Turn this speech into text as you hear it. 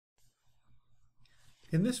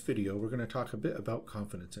In this video, we're going to talk a bit about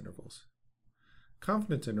confidence intervals.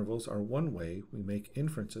 Confidence intervals are one way we make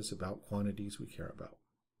inferences about quantities we care about.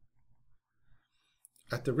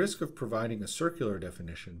 At the risk of providing a circular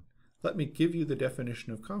definition, let me give you the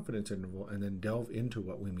definition of confidence interval and then delve into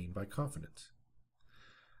what we mean by confidence.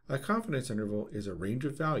 A confidence interval is a range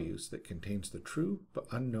of values that contains the true but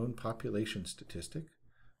unknown population statistic,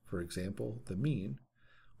 for example, the mean,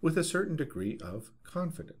 with a certain degree of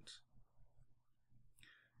confidence.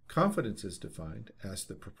 Confidence is defined as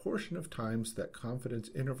the proportion of times that confidence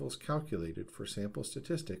intervals calculated for sample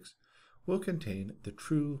statistics will contain the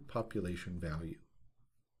true population value.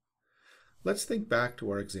 Let's think back to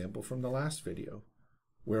our example from the last video,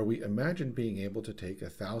 where we imagined being able to take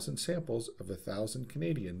 1,000 samples of 1,000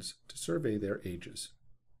 Canadians to survey their ages.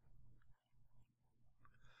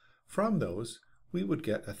 From those, we would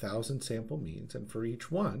get 1,000 sample means, and for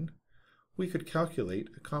each one, we could calculate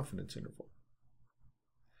a confidence interval.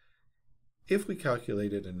 If we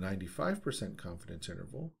calculated a 95% confidence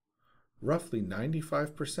interval, roughly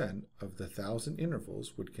 95% of the 1,000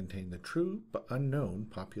 intervals would contain the true but unknown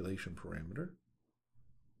population parameter.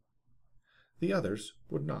 The others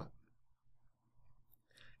would not.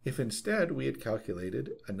 If instead we had calculated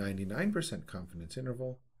a 99% confidence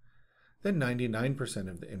interval, then 99%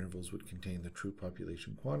 of the intervals would contain the true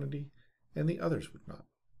population quantity, and the others would not.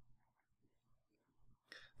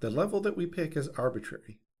 The level that we pick is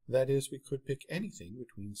arbitrary. That is, we could pick anything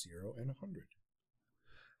between 0 and 100.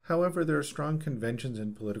 However, there are strong conventions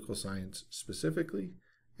in political science specifically,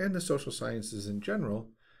 and the social sciences in general,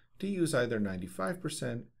 to use either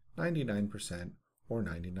 95%, 99%, or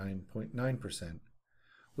 99.9%,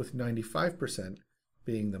 with 95%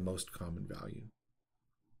 being the most common value.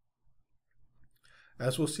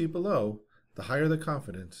 As we'll see below, the higher the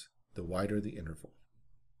confidence, the wider the interval.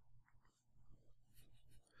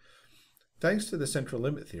 Thanks to the central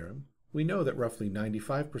limit theorem, we know that roughly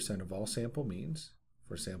 95% of all sample means,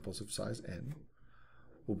 for samples of size n,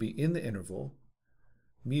 will be in the interval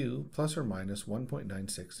mu plus or minus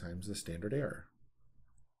 1.96 times the standard error.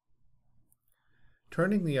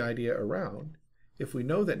 Turning the idea around, if we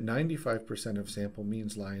know that 95% of sample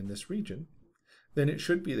means lie in this region, then it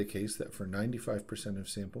should be the case that for 95% of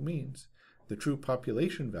sample means, the true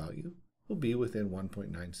population value will be within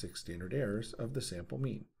 1.96 standard errors of the sample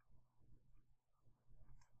mean.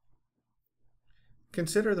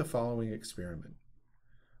 Consider the following experiment.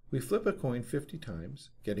 We flip a coin 50 times,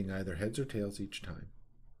 getting either heads or tails each time.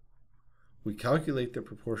 We calculate the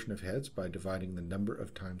proportion of heads by dividing the number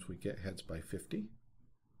of times we get heads by 50.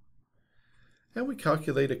 And we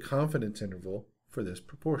calculate a confidence interval for this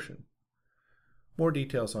proportion. More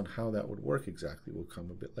details on how that would work exactly will come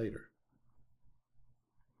a bit later.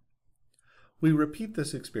 We repeat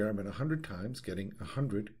this experiment 100 times, getting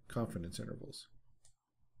 100 confidence intervals.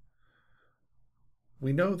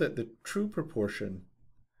 We know that the true proportion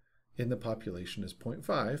in the population is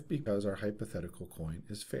 0.5 because our hypothetical coin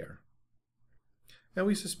is fair. And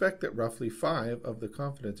we suspect that roughly 5 of the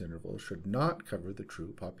confidence intervals should not cover the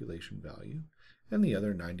true population value, and the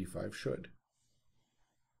other 95 should.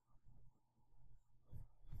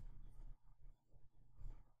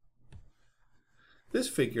 This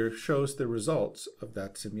figure shows the results of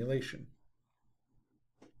that simulation.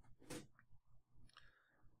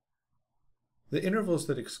 The intervals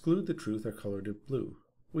that exclude the truth are colored in blue.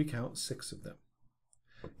 We count 6 of them.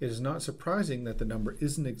 It is not surprising that the number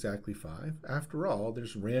isn't exactly 5. After all,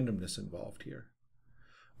 there's randomness involved here.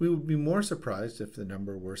 We would be more surprised if the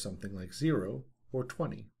number were something like 0 or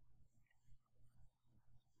 20.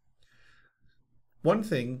 One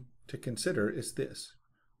thing to consider is this.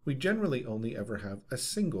 We generally only ever have a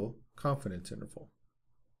single confidence interval.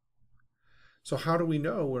 So how do we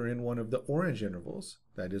know we're in one of the orange intervals,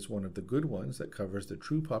 that is one of the good ones that covers the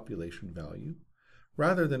true population value,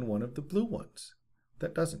 rather than one of the blue ones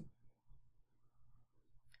that doesn't?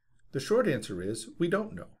 The short answer is we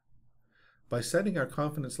don't know. By setting our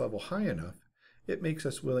confidence level high enough, it makes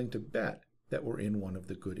us willing to bet that we're in one of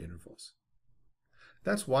the good intervals.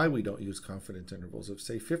 That's why we don't use confidence intervals of,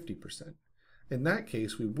 say, 50%. In that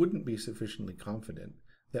case, we wouldn't be sufficiently confident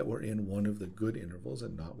that we're in one of the good intervals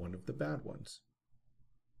and not one of the bad ones.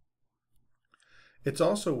 It's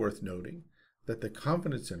also worth noting that the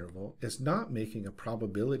confidence interval is not making a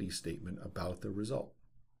probability statement about the result.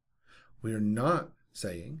 We are not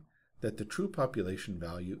saying that the true population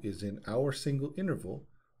value is in our single interval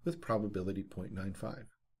with probability 0.95.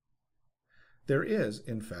 There is,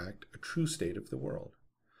 in fact, a true state of the world.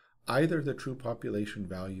 Either the true population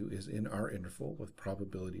value is in our interval with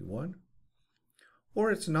probability 1,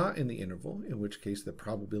 or it's not in the interval, in which case the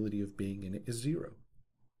probability of being in it is 0.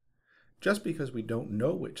 Just because we don't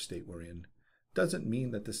know which state we're in doesn't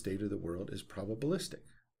mean that the state of the world is probabilistic.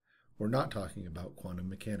 We're not talking about quantum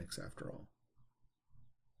mechanics after all.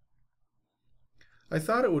 I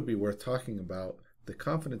thought it would be worth talking about the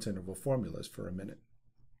confidence interval formulas for a minute.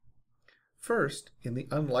 First, in the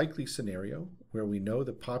unlikely scenario where we know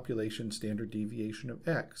the population standard deviation of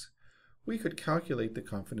x, we could calculate the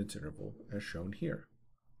confidence interval as shown here.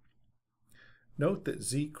 Note that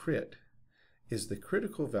z crit is the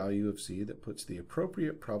critical value of z that puts the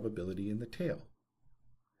appropriate probability in the tail.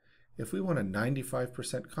 If we want a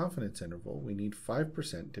 95% confidence interval, we need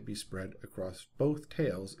 5% to be spread across both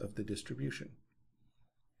tails of the distribution.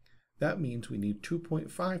 That means we need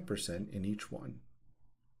 2.5% in each one.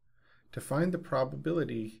 To find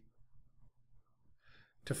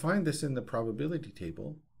this in the probability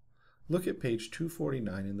table, look at page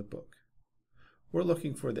 249 in the book. We're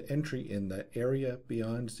looking for the entry in the area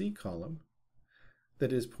beyond z column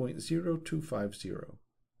that is 0.0250.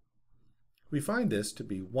 We find this to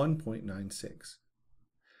be 1.96.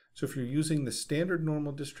 So if you're using the standard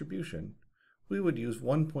normal distribution, we would use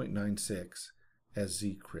 1.96 as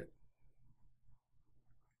z crit.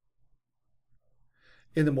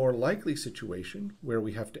 In the more likely situation, where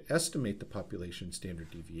we have to estimate the population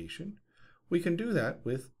standard deviation, we can do that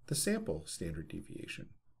with the sample standard deviation.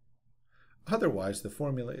 Otherwise, the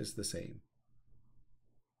formula is the same.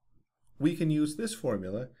 We can use this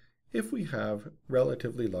formula if we have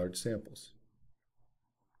relatively large samples.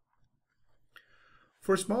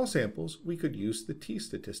 For small samples, we could use the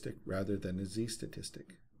t-statistic rather than a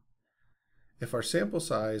z-statistic. If our sample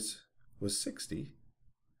size was 60,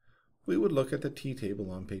 we would look at the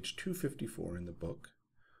t-table on page 254 in the book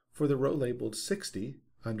for the row labeled 60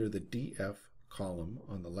 under the df column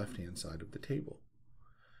on the left-hand side of the table.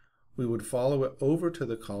 We would follow it over to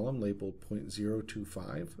the column labeled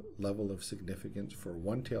 0.025, level of significance for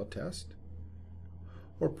one-tail test,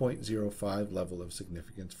 or 0.05, level of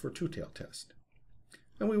significance for two-tail test.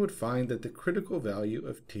 And we would find that the critical value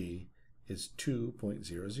of t is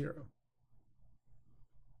 2.00.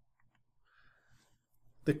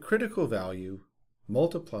 The critical value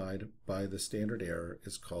multiplied by the standard error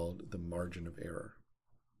is called the margin of error.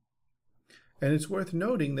 And it's worth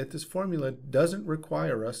noting that this formula doesn't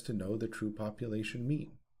require us to know the true population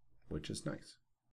mean, which is nice.